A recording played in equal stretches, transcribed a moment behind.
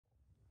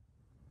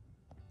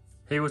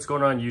Hey, what's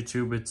going on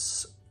YouTube?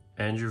 It's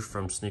Andrew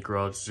from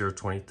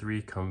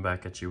Sneakerologist023 coming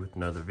back at you with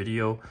another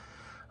video.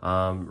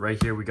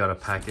 Right here we got a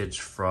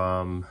package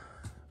from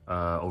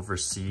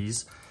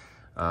overseas.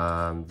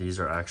 These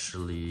are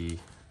actually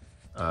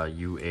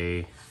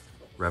UA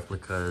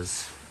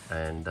replicas,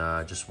 and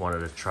I just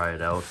wanted to try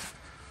it out.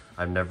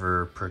 I've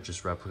never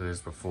purchased replicas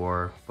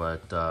before,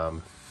 but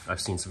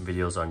I've seen some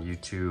videos on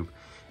YouTube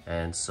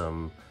and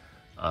some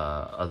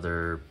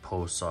other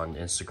posts on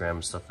Instagram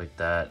and stuff like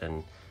that,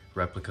 and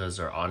replicas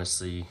are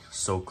honestly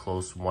so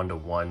close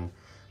one-to-one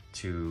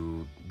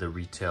to the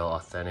retail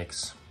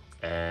authentics,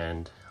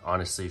 and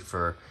honestly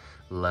for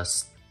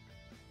less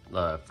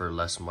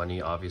money,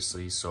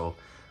 obviously. So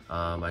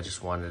I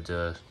just wanted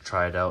to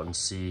try it out and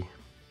see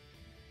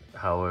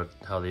how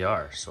they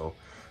are. So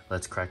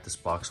let's crack this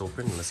box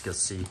open and let's get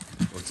see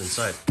what's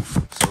inside.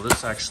 So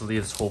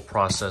this whole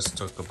process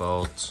took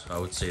about, I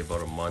would say,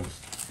 about a month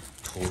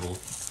total.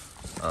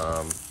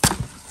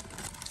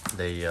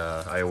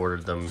 I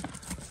ordered them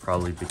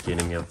probably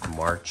beginning of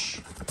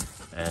March,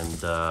 and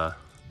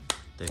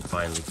they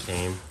finally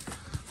came.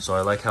 So I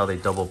like how they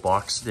double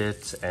boxed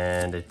it,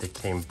 and they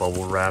came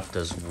bubble wrapped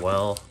as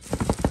well.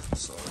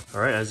 So,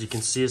 all right, as you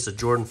can see, it's a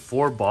Jordan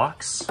 4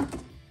 box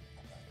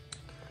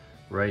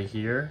right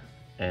here,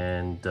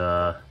 and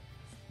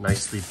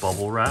nicely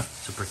bubble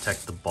wrapped to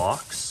protect the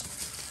box.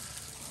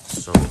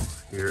 So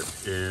here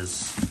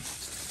is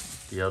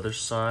the other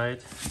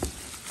side,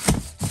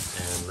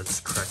 and let's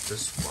crack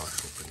this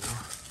box open now.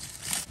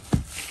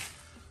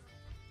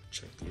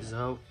 Check these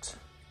out.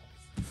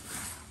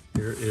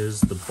 Here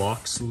is the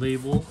box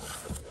label,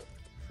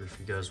 if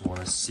you guys want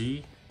to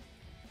see.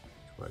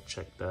 Want to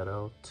check that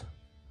out.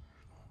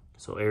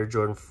 So Air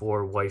Jordan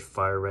 4, white,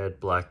 fire red,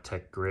 black,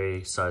 tech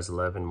gray, size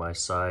 11, my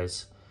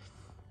size.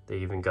 They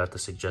even got the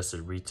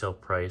suggested retail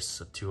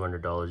price of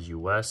 $200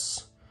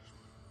 US.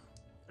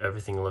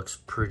 Everything looks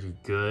pretty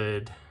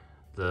good.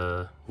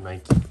 The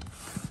Nike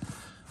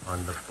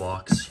on the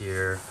box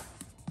here.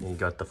 And you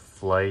got the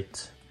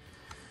flight,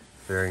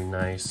 very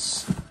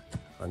nice.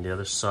 On the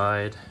other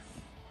side,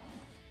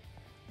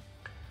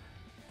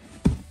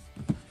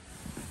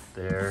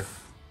 there.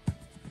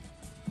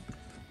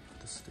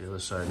 This is the other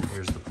side, and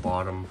here's the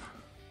bottom.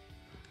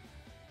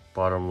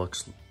 Bottom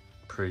looks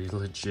pretty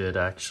legit,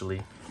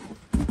 actually.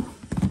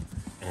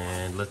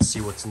 And let's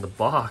see what's in the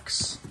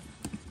box.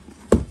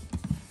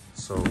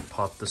 So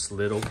pop this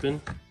lid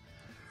open.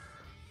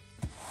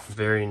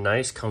 Very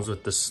nice. Comes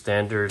with the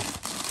standard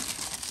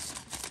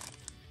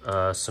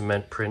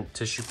cement print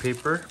tissue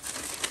paper.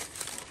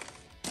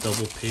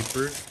 Double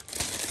papered.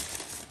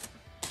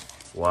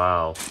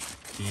 Wow,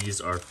 these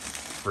are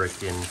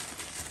freaking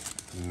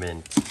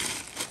mint.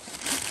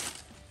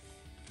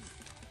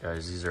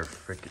 Guys, these are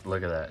freaking,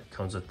 look at that. It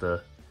comes with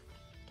the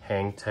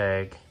hang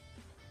tag.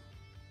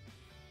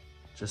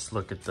 Just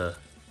look at the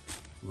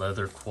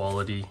leather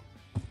quality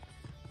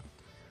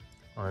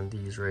on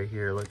these right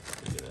here. Look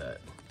at that.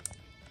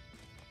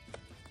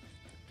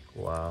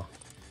 Wow.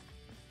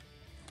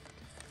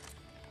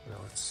 Now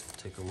let's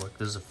take a look.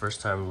 This is the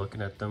first time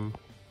looking at them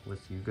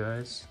with you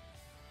guys.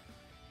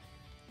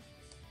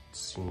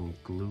 Seeing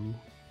glue,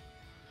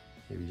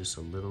 maybe just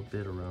a little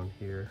bit around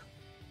here.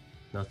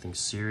 Nothing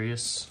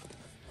serious.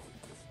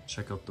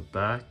 Check out the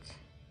back.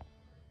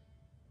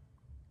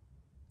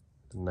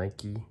 The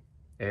Nike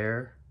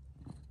Air,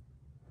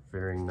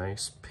 very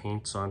nice.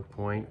 Paint's on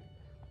point.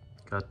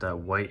 Got that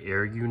white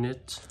Air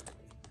unit.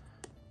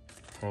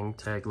 Hang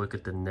tag, look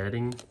at the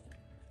netting.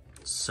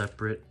 It's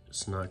separate,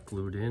 it's not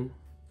glued in.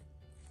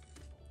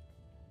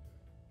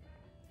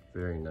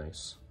 Very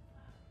nice.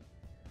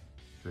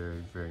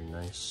 Very, very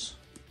nice.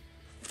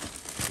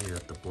 You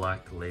got the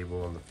black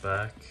label on the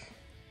back.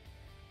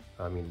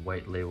 I mean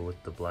white label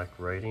with the black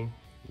writing.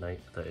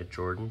 The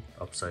Jordan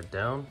upside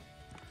down.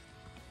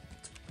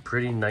 It's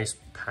pretty nice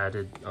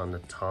padded on the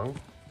tongue.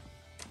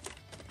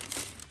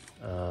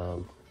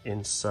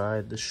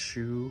 Inside the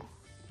shoe,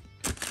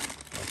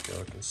 like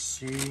y'all can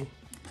see,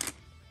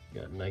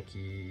 got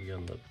Nike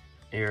on the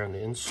Air on the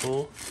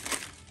insole.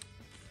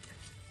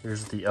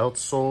 Here's the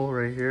outsole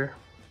right here.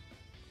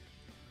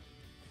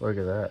 Look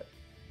at that.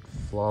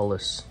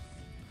 Flawless.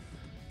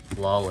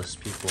 Flawless,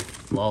 people.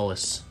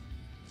 Flawless.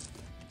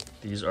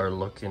 These are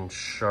looking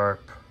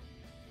sharp.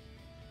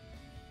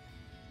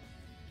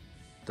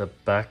 The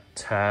back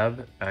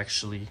tab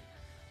actually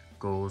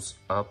goes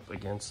up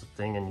against the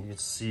thing, and you can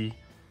see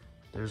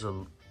there's a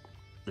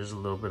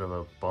little bit of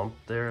a bump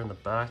there in the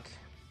back.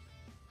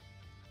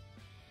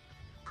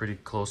 Pretty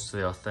close to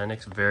the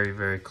Authentics. Very,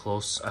 very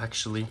close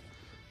actually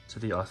to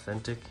the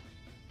authentic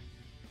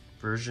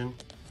version.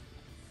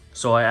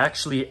 So I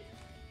actually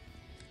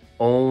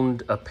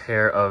owned a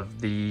pair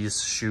of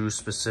these shoes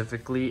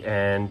specifically,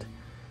 and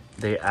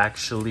they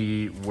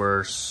actually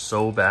were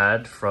so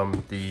bad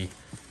from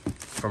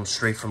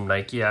straight from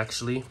Nike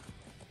actually.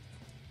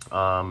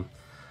 I'm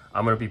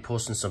gonna be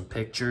posting some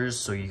pictures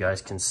so you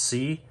guys can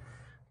see.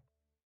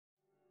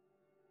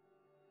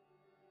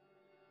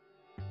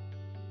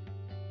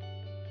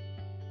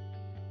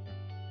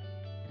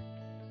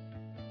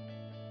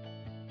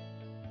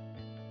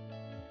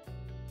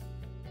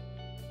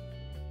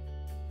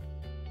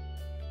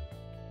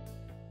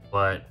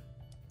 But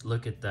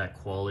look at that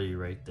quality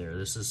right there.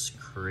 This is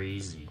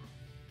crazy.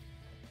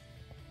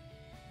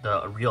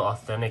 The Real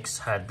Authentics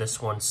had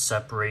this one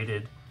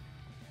separated.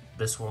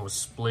 This one was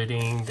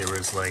splitting. There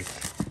was like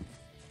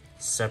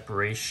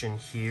separation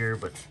here,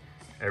 but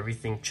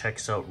everything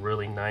checks out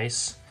really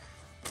nice.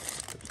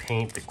 The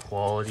paint, the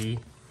quality.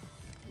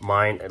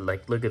 Mine,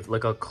 like,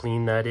 look how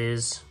clean that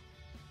is.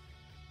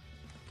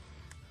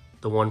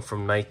 The one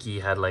from Nike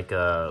had like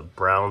a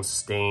brown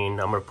stain.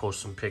 I'm gonna post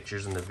some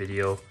pictures in the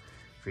video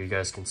for you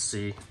guys can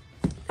see.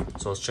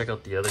 So let's check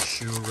out the other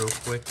shoe real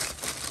quick.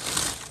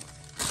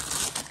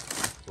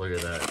 Look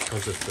at that, it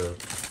comes with the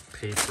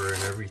paper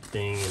and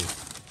everything. And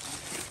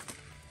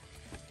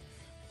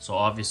so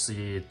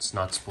obviously it's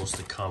not supposed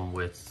to come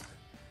with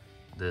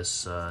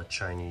this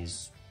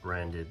Chinese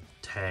branded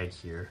tag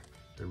here,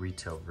 the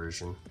retail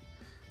version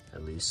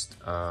at least.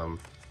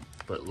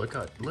 But look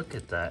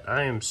at that.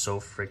 I am so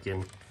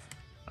freaking,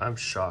 I'm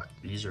shocked.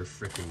 These are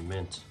freaking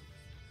mint.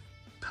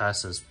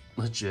 Passes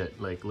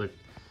legit. Like, look,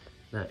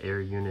 that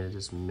air unit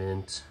is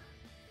mint.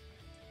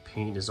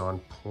 Paint is on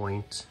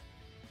point.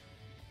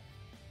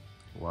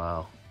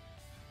 Wow.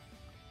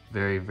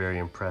 Very, very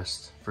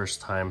impressed.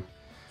 First time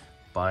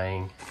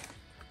buying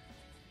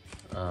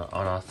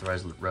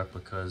unauthorized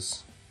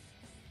replicas.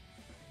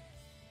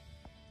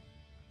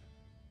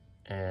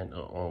 And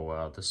oh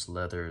wow, this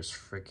leather is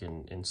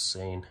freaking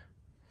insane.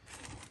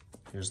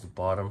 Here's the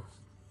bottom.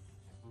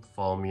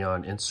 Follow me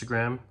on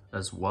Instagram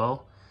as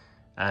well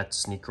at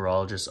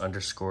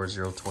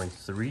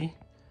sneakerologist_023.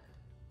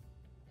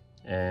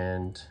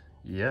 And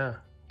yeah,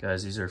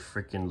 guys, these are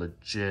freaking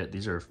legit.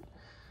 These are,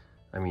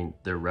 I mean,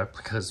 they're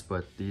replicas,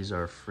 but these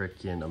are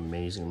freaking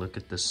amazing. Look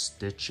at the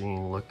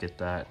stitching. Look at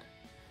that.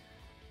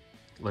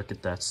 Look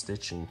at that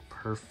stitching.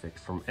 Perfect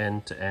from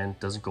end to end.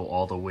 Doesn't go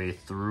all the way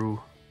through.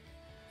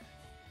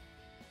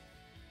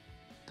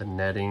 The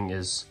netting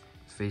is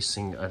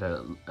facing at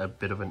a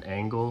bit of an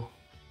angle.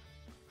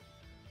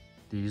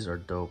 These are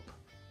dope.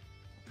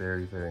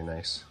 Very, very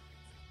nice.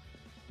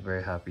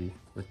 Very happy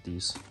with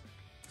these.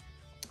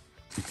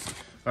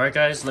 Alright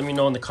guys, let me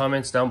know in the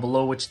comments down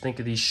below what you think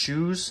of these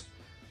shoes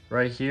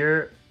right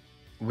here.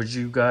 Would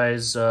you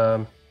guys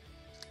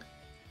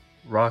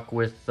rock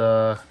with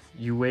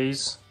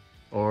UAs,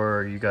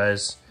 or you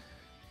guys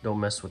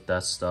don't mess with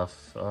that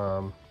stuff?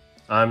 I'm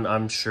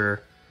for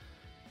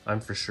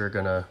sure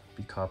gonna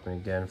be copying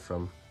again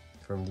from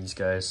these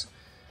guys.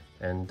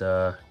 And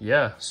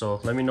yeah, so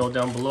let me know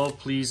down below.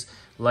 Please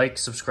like,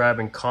 subscribe,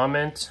 and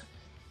comment.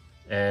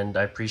 And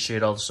I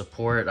appreciate all the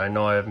support. I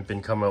know I haven't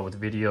been coming out with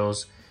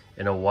videos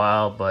in a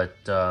while, but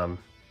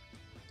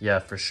yeah,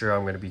 for sure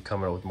I'm gonna be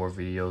coming out with more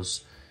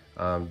videos,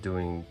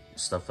 doing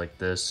stuff like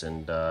this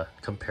and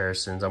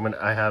comparisons.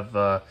 I have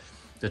the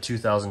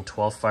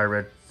 2012 Fire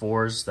Red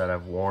 4s that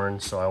I've worn,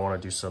 so I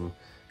want to do some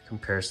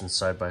comparisons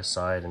side by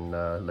side and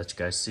let you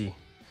guys see.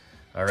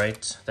 All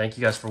right, thank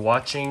you guys for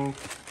watching,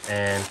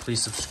 and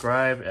please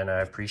subscribe, and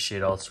I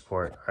appreciate all the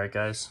support. All right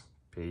guys,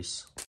 peace.